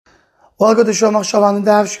Welcome to Shomach Shalom and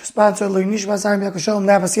Dav, sponsored by Nishmas Arim Yaakov Shalom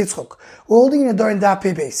Navas Yitzchok. We're holding it during Daf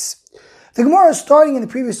Pei Beis. The Gemara is starting in the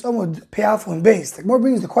previous Amud Pei Alpha and Beis. The Gemara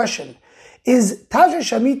brings the question: is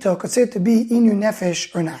Tashrish Hamito considered to be Inu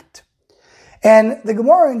Nefesh or not? And the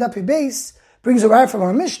Gemara in Daf Pei Beis brings a raya from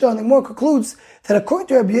our Mishnah, and the Gemara concludes that according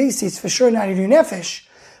to Rabbi Yossi, it's for sure not Inu Nefesh.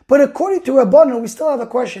 But according to Rabbanan, we still have a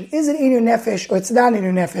question: is it Inu Nefesh or it's not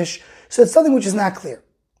Inu Nefesh? So it's something which is not clear.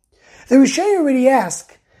 The Rishayim already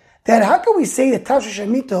asked that how can we say that Tashrish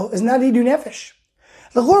Hamito is not Inu Nefesh?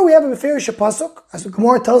 L'chor we have a Beferish pasuk, as the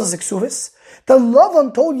Gemara tells us, Eksuvis, that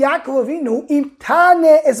Lavan told Yaakov Avinu, Im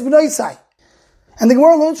Tane es B'noisai. And the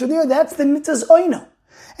Gemara learns from there, that's the mitzvah's oino.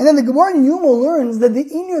 And then the Gemara in Yuma learns that the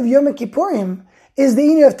Inu of Yom Kippurim is the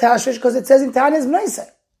Inu of Tashrish because it says Im Tane es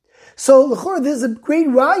B'noisai. So l'chor, there's a great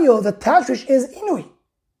rayo that Tashrish is Inui.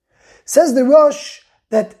 Says the Rosh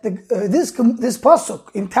that this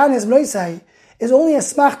pasuk, Im Tane es B'noisai, is only a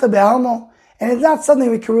smachta be'almo, and it's not something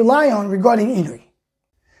we can rely on regarding Inui.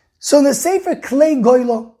 So in the Sefer Klei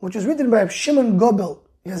Goylo, which was written by Shimon Gobel,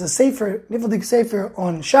 he has a Sefer, Nifeldik Sefer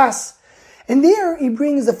on Shas, and there he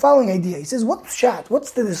brings the following idea. He says, what's Shat?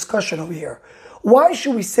 What's the discussion over here? Why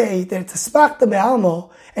should we say that it's a smachta be'almo,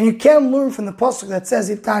 and you can't learn from the pasuk that says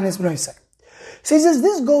Im Tane es B'noisai? So he says,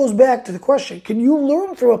 this goes back to the question, can you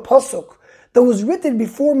learn through a pasuk that was written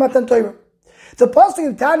before Matan Torah? The pasuk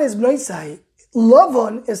Im Tane es B'noisai,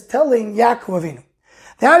 Lavan is telling Yaakov Avinu.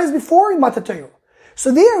 That is before Matan Torah. So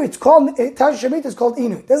there it's called, Tashrish Hamito is called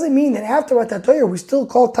Inui. It doesn't mean that after Matan Torah we still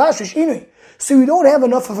call Tashrish Inui. So we don't have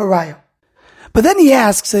enough of a raya. But then he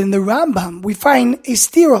asks that in the Rambam we find a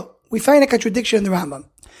stira. We find a contradiction in the Rambam.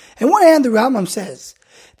 On one hand the Rambam says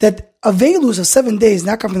that Avelus of 7 days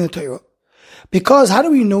not come from the Torah. Because how do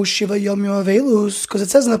we know Shiva Yom Yom Avelus? Because it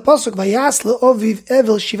says in the Pasuk, Vayas le'oviv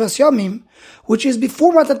Evel Shivas Yomim, which is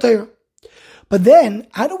before Matan Torah. But then,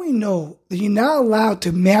 how do we know that you're not allowed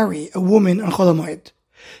to marry a woman on Chol HaMoed?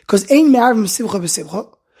 Because Ein Me'arvim Simcha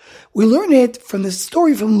B'Simcha. We learn it from the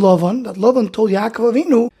story from Lavan, that Lavan told Yaakov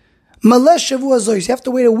Avinu, Maleh Shavua Zois, you have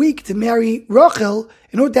to wait a week to marry Rachel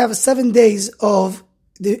in order to have 7 days of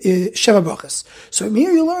the Sheva Brachas. So from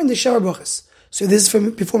here you learn the Sheva Brachas. So this is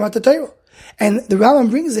from before Matan Torah. And the Rambam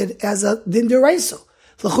brings it as a Din D'Oraisa.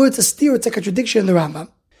 L'chor it's a steer, it's a contradiction in the Rambam.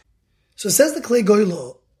 So it says the Klei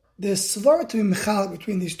Goylo, the svara to be mechal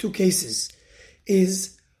between these two cases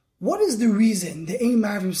is, what is the reason the Ein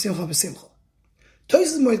Marvim Simcha B'Simcha?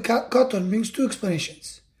 Tosfos Moed Katan brings two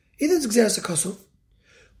explanations. Either it's Gzeras HaKosov,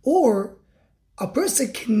 or a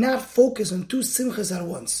person cannot focus on two simchas at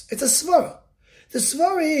once. It's a svara. The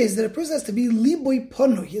svara is that a person has to be liboy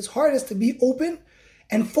ponu. His heart has to be open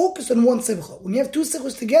and focused on one simcha. When you have two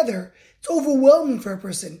simchas together, it's overwhelming for a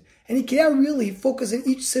person, and he cannot really focus on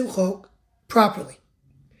each simcha properly.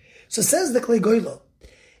 So says the Klei Goylo,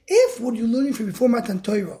 if what you're learning from before Matan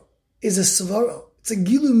Torah is a svara, it's a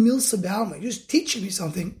gilu milsa b'alma, you're just teaching me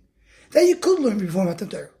something, then you could learn before Matan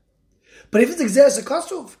Torah. But if it's Gzeras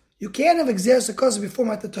HaKosov, you can't have Gzeras HaKosov before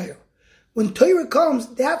Matan Torah. When Torah comes,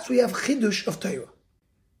 that's where you have chidush of Torah.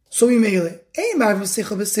 So we mele, Ein Marvim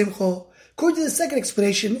Simcha B'Simcha, according to the second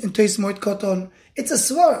explanation in Tosfos Moed Katan, it's a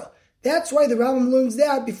svara. That's why the Rambam learns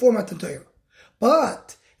that before Matan Torah.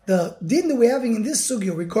 But the din that we're having in this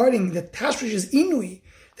sugya regarding the Tashrish is Inui,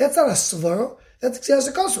 that's not a svara, that's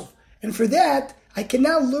Gzeras HaKosov. And for that, I can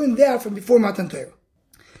now learn that from before Matan Torah.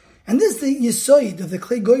 And this, the Yesoid of the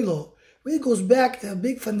Klei Goylo, really goes back to a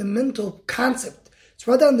big fundamental concept. It's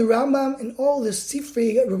brought down the Rambam and all the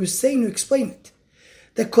Sifrei Rabbi saying to explain it.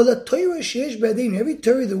 That Kol HaTorah sheyesh b'yadeinu, every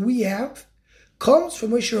Torah that we have, comes from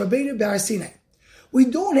Moshe Rabbeinu b'Har Sinai. We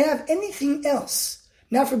don't have anything else,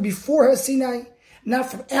 not from before Har Sinai,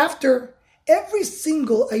 not from after. Every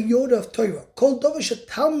single ayota of Torah, called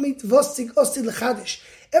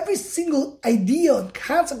every single idea and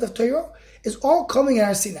concept of Torah is all coming in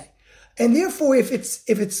Har Sinai. And therefore, if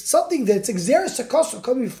it's something that's Gzeras HaKosov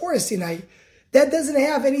coming before Har Sinai, that doesn't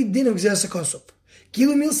have any din of Gzeras HaKosov.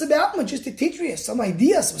 Gilu milsa b'alma, just to teach you some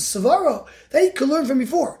ideas, some svara that you could learn from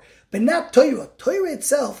before, but not Torah. Torah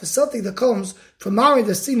itself is something that comes from Marid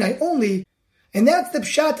Har Sinai only, and that's the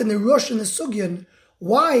pshat and the Rosh and the Sugyan.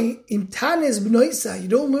 Why Im Tane es B'noisai, you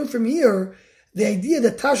don't learn from here the idea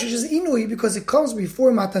that Tashrish is Inui because it comes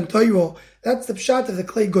before Matan Torah. That's the pshat of the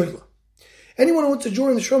Klei Goyla. Anyone who wants to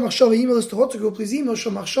join the Shomach Shava email list to Hotzago, please email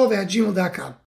shomachshava@gmail.com.